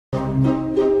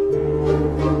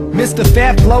Mr.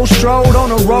 Phatflow strode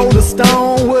on a road of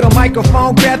stone with a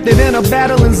microphone crafted in a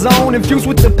battling zone, infused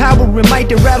with the power and might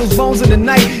that rattles bones in the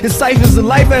night. His ciphers of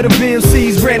life out of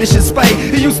BMC's brandishing spite.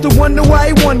 He used to wonder why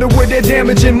he wondered with that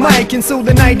damaging mic, until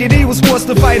the night that he was forced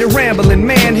to fight a rambling,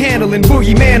 manhandling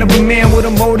boogeyman of a man with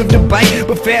a motive to bite.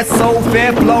 But Phatso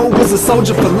Phatflow was a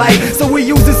soldier for life, so he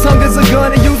used his tongue as a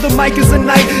gun and used the mic as a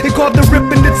knife, and carved a rip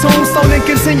in the tombstone and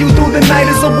continued through the night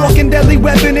as a walking deadly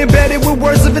weapon, embedded with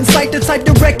words of insight, the type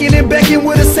to reckon and beckon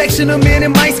with a section of men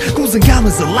and mice, ghouls and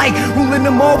goblins alike, ruling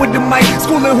them all with the mic,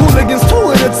 schooling hooligans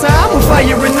two at a time with fire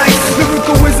and ice.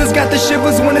 Lyrical wizards got the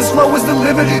shivers when his flow is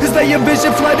delivered, as they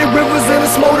envision flooded rivers in a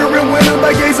smoldering winter,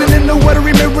 by gazing in the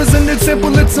watery mirrors in the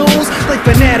temple of tunes, like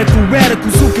fanatical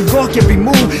radicals who can gawk every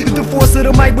move. If the force of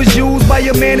the mic was used by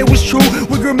a man, it was true,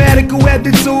 with grammatical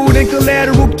aptitude and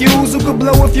collateral cues, who could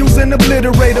blow a fuse and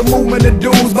obliterate a movement of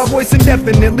dudes by voice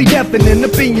indefinitely deafening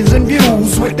opinions and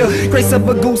views, with the grace of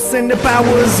a goose and the power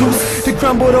of Zeus to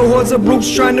crumble the hordes of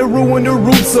brutes trying to ruin the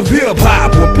roots of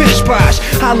hip-hop with pish-posh,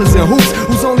 hollers and hoops,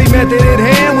 whose only method at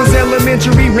hand was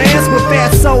elementary rants. But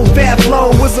Phatso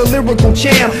Phatflow was a lyrical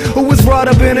champ who was brought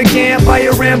up in a camp by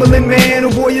a rambling man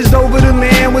who voyaged over the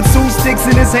land with two sticks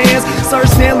in his hands. Sir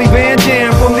Stanley Van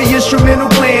Jam from the instrumental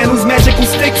clan, whose magical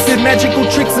sticks did magical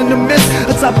tricks in the mist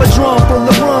atop a drum full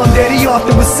of rum that he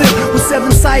often would sip, with 7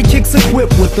 sidekicks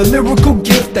equipped with a lyrical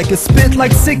gift that could spit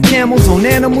like sick camels on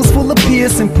animals full of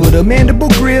pierce, and put a mandible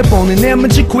grip on an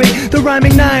amateur quick. The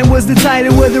rhyming 9 was the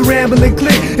title with the rambling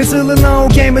click, until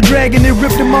along came a dragon and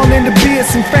ripped them all into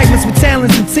bits and fragments with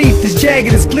talons and teeth as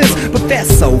jagged as cliffs. But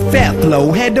Phatso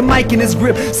Phatflow had the mic in his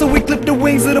grip, so he clipped the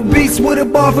wings of the beast with a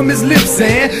bar from his lips,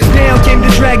 and down came the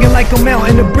dragon like a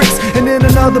mountain of bricks, and then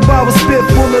another bar was spit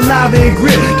full of lava and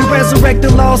grit to resurrect the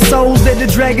lost souls that the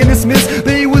dragon dismissed.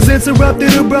 But he was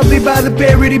interrupted abruptly by the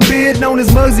parody bid known as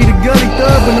Muggsy the Gully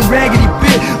Thug and the Raggedy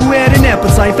Bit, who had an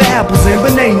appetite for apples and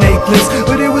banana clips.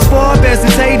 But it was far past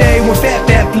his heyday when Phat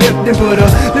flipped and put a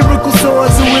lyrical sword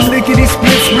to his lickety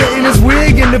splits, written his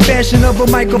wig in the fashion of a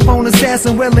microphone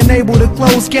assassin, well enabled to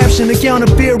close caption a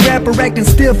counterfeit rapper, acting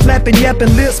stiff, flapping,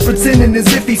 yapping lips, pretending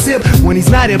as if he's hip when he's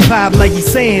not hip-hop like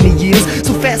he's saying he is.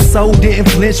 So Phatso didn't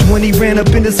flinch when he ran up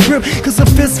in the script, cause a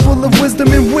fistful of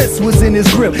wisdom and wits was in his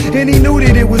grip, and he knew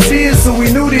that it was his, so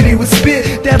he knew that he would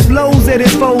spit that blows at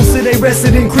his foes till they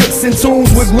rested in crypts and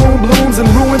tombs with gloom, blooms and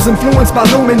ruins, influenced by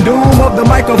loom and doom of the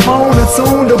microphone,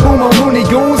 attuned to boom on loony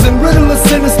goons and riddle a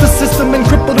sinister system and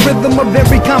cripple the rhythm of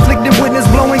every conflict and witness,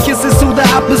 blowing kisses to the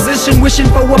opposition, wishing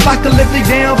for apocalyptic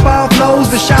downfall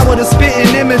flows, the shower, the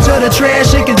spitting image of the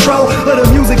trash in control of the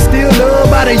music still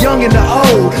loved by the young and the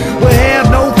old. But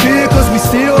have no fear, cause we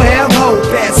still have hope.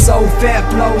 Phatso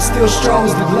Phatflow still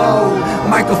strolls the globe,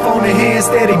 microphone in hand,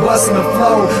 steady busting the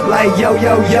flow, like yo,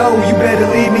 yo, yo, you better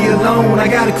leave me alone. I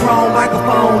got a chrome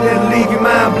microphone that'll leave you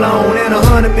mind blown, and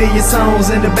 100 million songs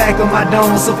in the back of my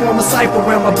dome, so form a cipher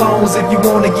around my bones if you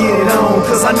wanna get it on,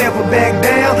 cause I never back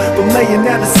down from laying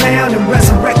down the sound and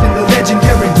resurrecting the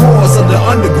legendary roars of the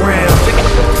underground.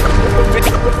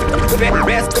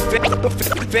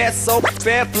 Phatso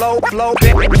Phatflow,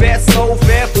 Phatso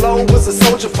Phatflow was a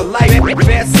soldier for life.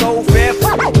 Phatso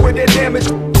Phatflow with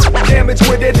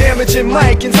that damage in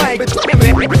mic and mic.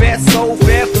 Phatso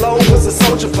Phatflow was a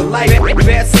soldier for life.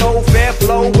 Phatso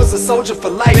Phatflow was a soldier for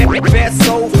life.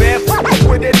 Phatso Phatflow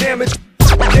with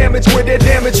that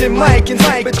damage in mic and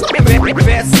mic.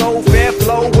 Phatso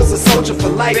Phatflow was a soldier for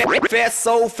life.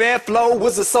 Phatso Phatflow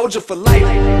was a soldier for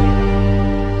life.